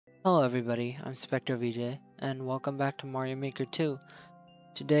Hello everybody, I'm Spectravj, and welcome back to Mario Maker 2.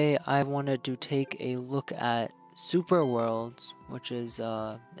 Today I wanted to take a look at Super Worlds, which is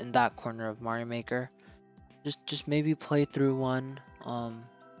in that corner of Mario Maker. Just maybe play through one.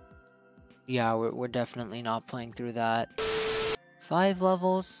 Yeah, we're definitely not playing through that. 5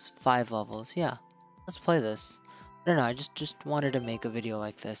 levels? 5 levels, yeah. Let's play this. I don't know, I just wanted to make a video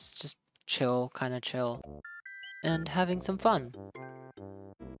like this. Just chill, kinda chill, and having some fun.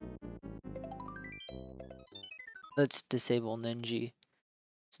 Let's disable Ninja,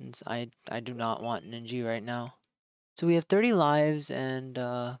 since I do not want Ninja right now. So we have 30 lives, and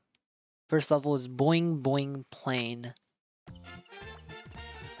first level is Boing Boing Plane.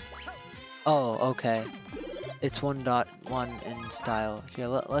 Oh, okay. It's 1.1 in style. Here,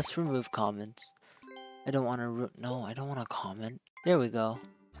 let's remove comments. I don't want to. No, I don't want to comment. There we go.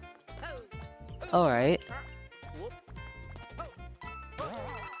 Alright.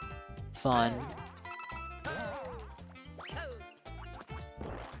 Fun.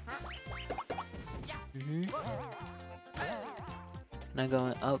 Can I go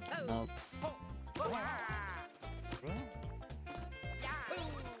in? Oh, nope.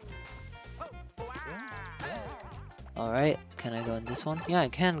 Alright, can I go in this one? Yeah, I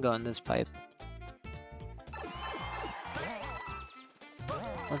can go in this pipe.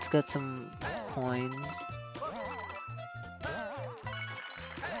 Let's get some coins.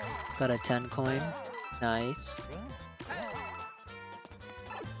 Got a 10 coin. Nice.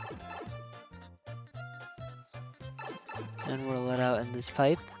 And we're let out in this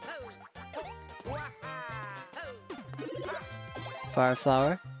pipe. Fire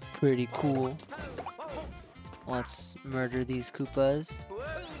flower. Pretty cool. Let's murder these Koopas.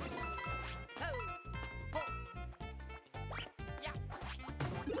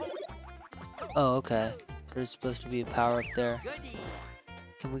 Oh, okay. There's supposed to be a power up there.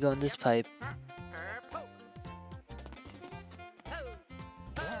 Can we go in this pipe?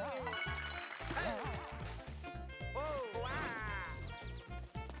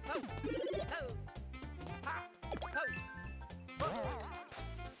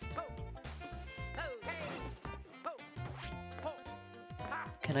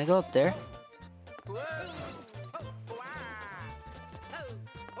 Can I go up there?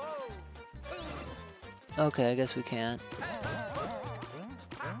 Okay, I guess we can't.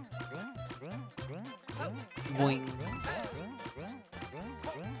 Boing.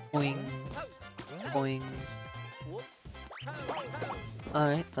 Boing. Boing.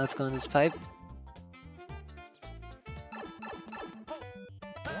 Alright, let's go in this pipe.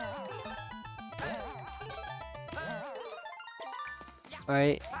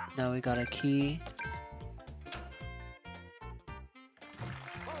 Alright, now we got a key.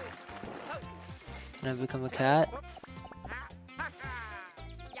 Can I become a cat?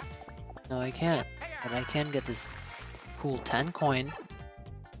 No, I can't. But I can get this cool 10 coin.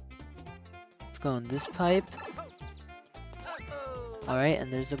 Let's go in this pipe. Alright,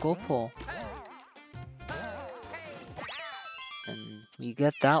 and there's the gold pole. And we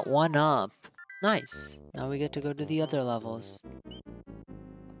get that one up. Nice. Now we get to go to the other levels.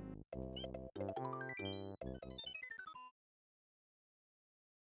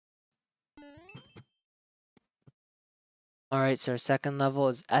 Alright, so our second level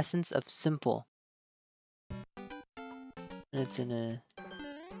is Essence of Simple. And it's in a...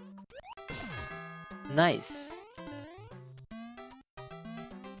 Nice.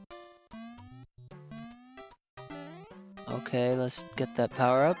 Okay, let's get that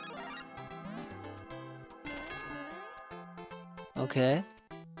power up. Okay.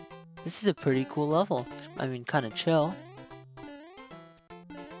 This is a pretty cool level. I mean, kind of chill.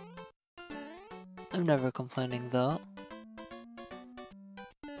 I'm never complaining though.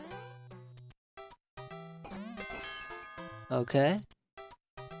 Okay.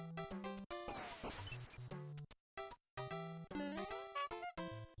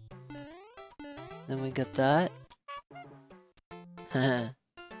 Then we get that.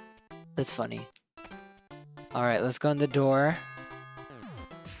 That's funny. Alright, let's go in the door.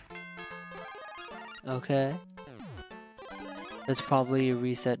 Okay. That's probably a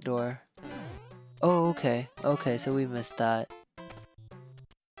reset door. Oh, okay. Okay, so we missed that.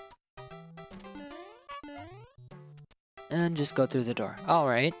 And just go through the door.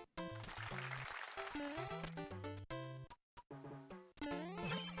 Alright.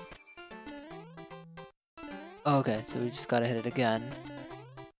 Okay, so we just gotta hit it again.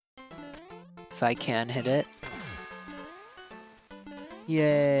 If I can hit it.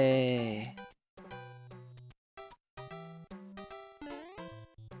 Yay!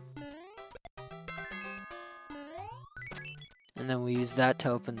 And then we use that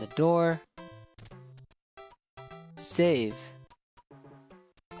to open the door. Save.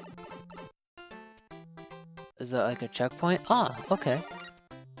 Is that like a checkpoint? Ah, okay.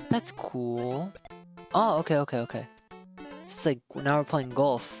 That's cool. Oh, okay, okay, okay. It's like, now we're playing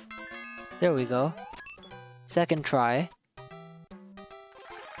golf. There we go. Second try.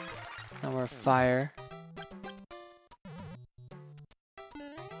 Now we're fire.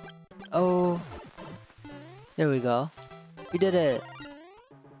 Oh. There we go. We did it.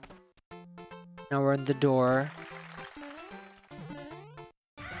 Now we're in the door.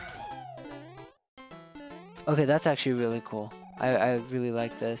 Okay, that's actually really cool. I really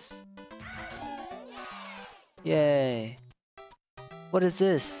like this. Yay. What is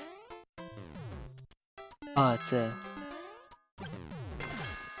this? Oh, it's a...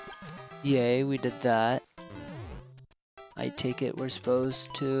 Yay, we did that. I take it we're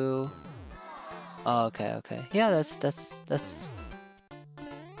supposed to... Oh, okay, okay. Yeah, that's...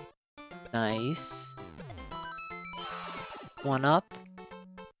 Nice. One up.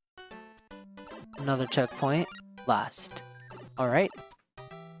 Another checkpoint. Last. Alright.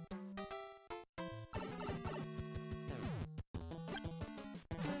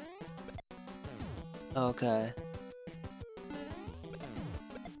 Okay.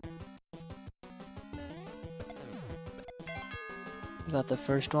 We got the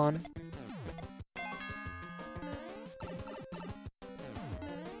first one.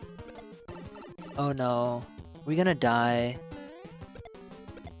 Oh no. We're gonna die.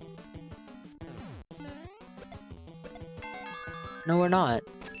 No, we're not.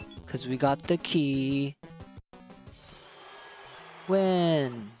 Because we got the key.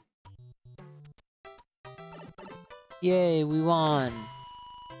 Win! Yay, we won!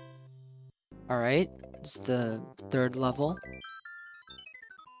 Alright, it's the third level.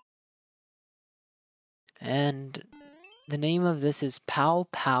 And the name of this is Pow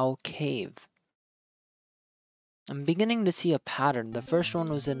Pow Cave. I'm beginning to see a pattern. The first one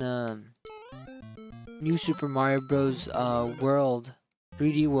was in a New Super Mario Bros. World,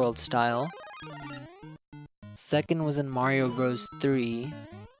 3D World style. Second was in Mario Bros. 3.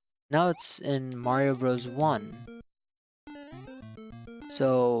 Now it's in Mario Bros. 1.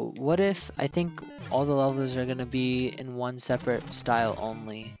 So, what if I think all the levels are gonna be in one separate style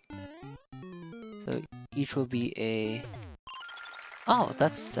only? So each will be a... Oh,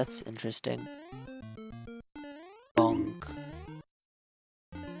 that's interesting. Bonk.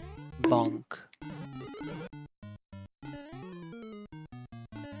 Bonk.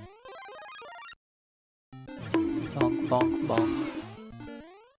 Bonk, bonk, bonk.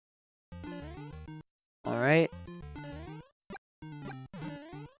 Alright.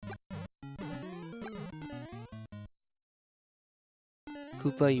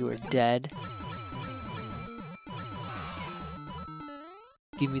 Koopa, you are dead.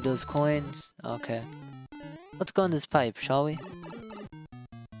 Give me those coins. Okay. Let's go in this pipe, shall we?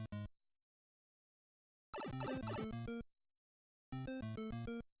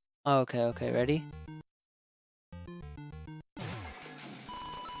 Okay, okay, ready?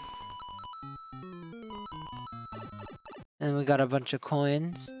 And we got a bunch of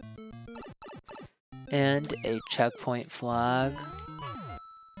coins. And a checkpoint flag.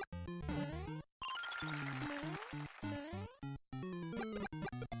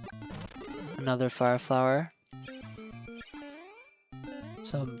 Another fire flower.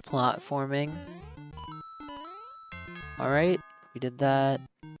 Some platforming. Alright, we did that.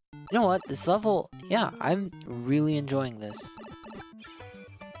 You know what? This level, yeah, I'm really enjoying this.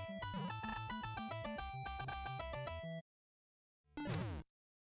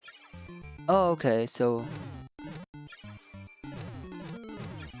 Oh, okay, so...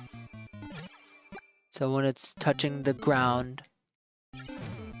 So when it's touching the ground...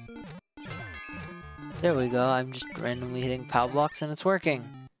 There we go, I'm just randomly hitting POW blocks and it's working.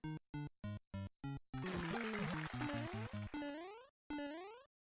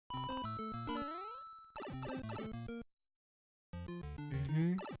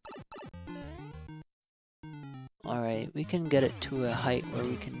 Alright, we can get it to a height where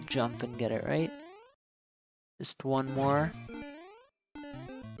we can jump and get it, right? Just one more.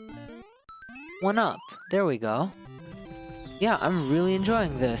 One up. There we go. Yeah, I'm really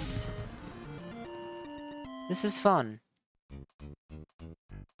enjoying this. This is fun.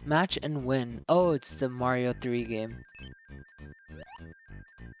 Match and win. Oh, it's the Mario 3 game.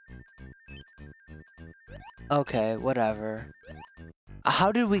 Okay, whatever.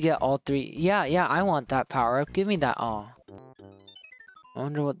 How did we get all three? Yeah, I want that power-up. Give me that. Oh. I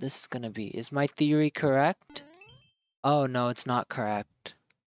wonder what this is gonna be. Is my theory correct? Oh, no, it's not correct.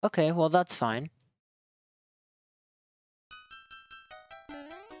 Okay, well, that's fine.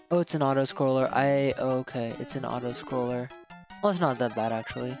 Oh, it's an auto-scroller. Okay, it's an auto-scroller. Well, it's not that bad,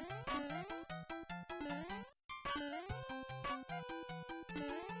 actually.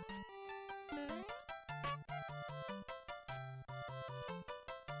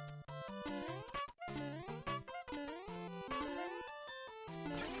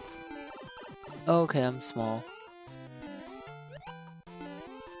 Okay, I'm small.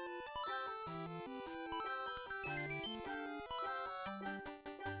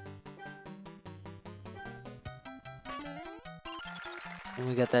 And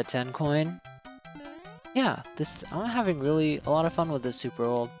we got that 10 coin. Yeah, I'm having really a lot of fun with this Super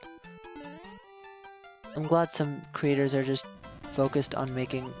World. I'm glad some creators are just focused on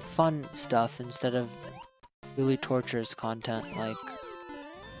making fun stuff instead of really torturous content like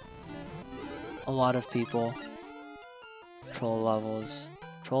a lot of people. Troll levels.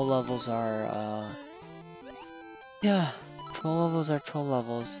 Troll levels are, yeah, troll levels are troll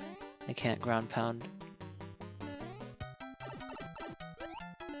levels. I can't ground pound.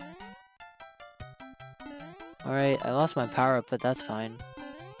 Alright, I lost my power up, but that's fine.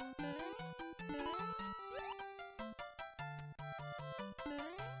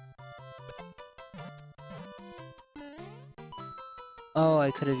 Oh,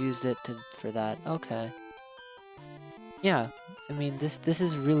 I could have used it for that. Okay. Yeah, I mean, this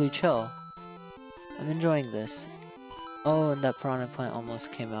is really chill. I'm enjoying this. Oh, and that piranha plant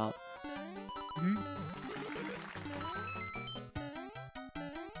almost came out.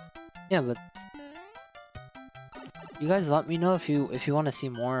 Yeah, but you guys let me know if you want to see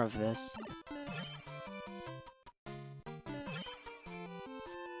more of this.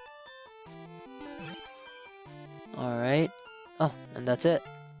 Alright. Oh, and that's it.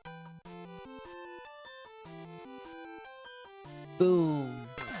 Boom.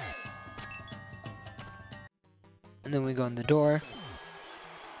 And then we go in the door.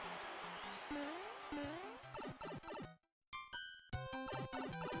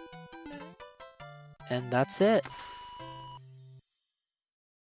 And that's it.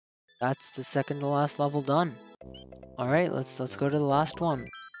 That's the second to last level done. Alright, let's go to the last one.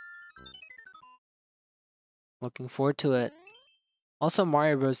 Looking forward to it. Also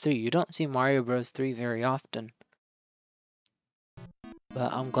Mario Bros 3. You don't see Mario Bros 3 very often.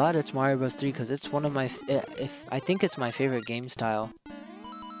 But I'm glad it's Mario Bros 3 because it's one of my I think it's my favorite game style.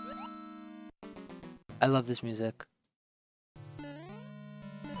 I love this music.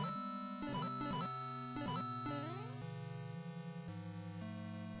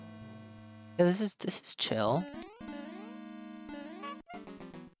 Yeah, this is chill.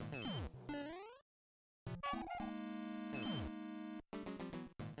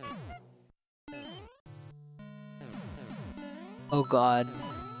 Oh god.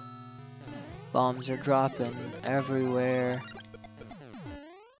 Bombs are dropping everywhere.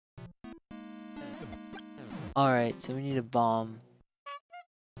 Alright, so we need a bomb.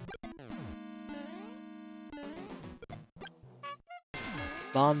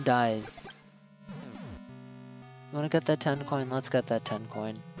 Bomb dies. You wanna get that 10 coin? Let's get that 10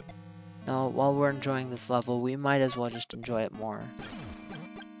 coin. Now, while we're enjoying this level, we might as well just enjoy it more.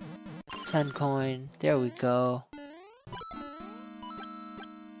 10 coin. There we go.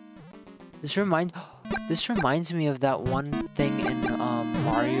 This reminds me of that one thing in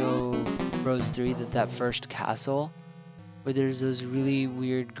Mario Bros 3, that first castle, where there's those really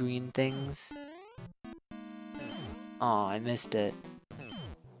weird green things. Oh, I missed it.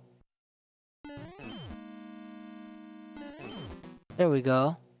 There we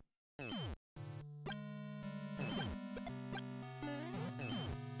go.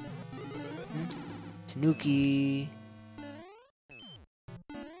 Tanuki.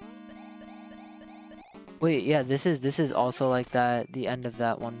 Wait, yeah, this is also like that, the end of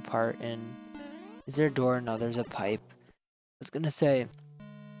that one part in... Is there a door? No, there's a pipe. I was gonna say,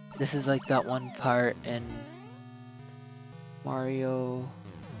 this is like that one part in Mario...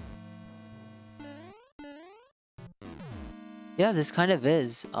 Yeah, this kind of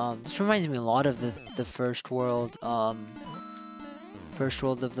is. This reminds me a lot of the first world of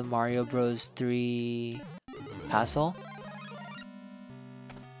the Mario Bros 3 castle.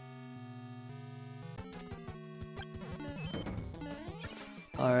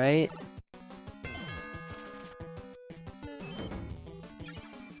 Alright.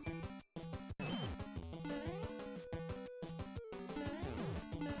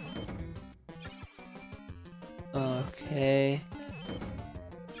 Okay.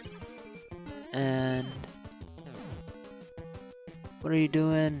 And... what are you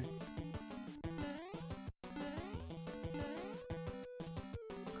doing?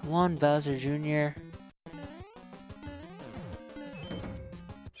 Come on, Bowser Jr.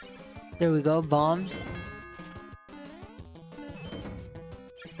 There we go, bombs.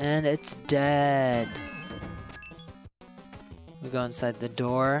 And it's dead. We go inside the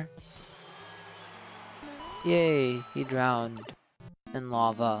door. Yay, he drowned in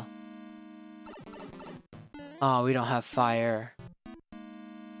lava. Oh, we don't have fire.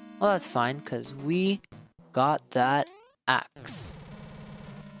 Well, that's fine, because we got that axe.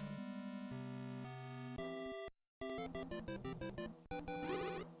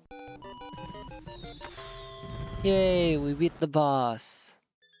 Yay, we beat the boss.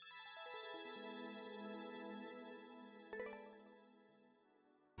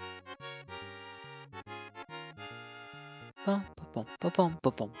 Bum, bum, bum, bum,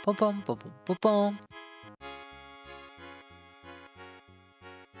 bum, bum, bum, bum, bum, bum, bum.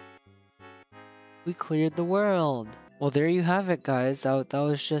 We cleared the world. Well, there you have it, guys. That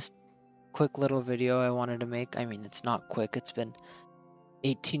was just a quick little video I wanted to make. I mean, it's not quick. It's been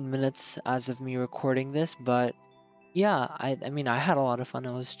 18 minutes as of me recording this, but yeah, I mean, I had a lot of fun.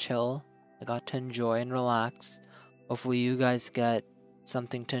 It was chill. I got to enjoy and relax. Hopefully you guys get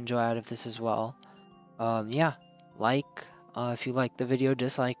something to enjoy out of this as well. Yeah, if you liked the video,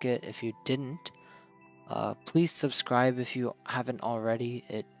 dislike it if you didn't. Please subscribe if you haven't already.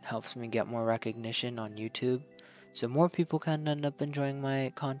 It helps me get more recognition on YouTube, so more people can end up enjoying my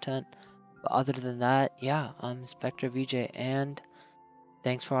content. But other than that, yeah, I'm Spectravj, and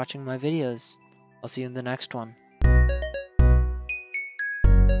thanks for watching my videos. I'll see you in the next one.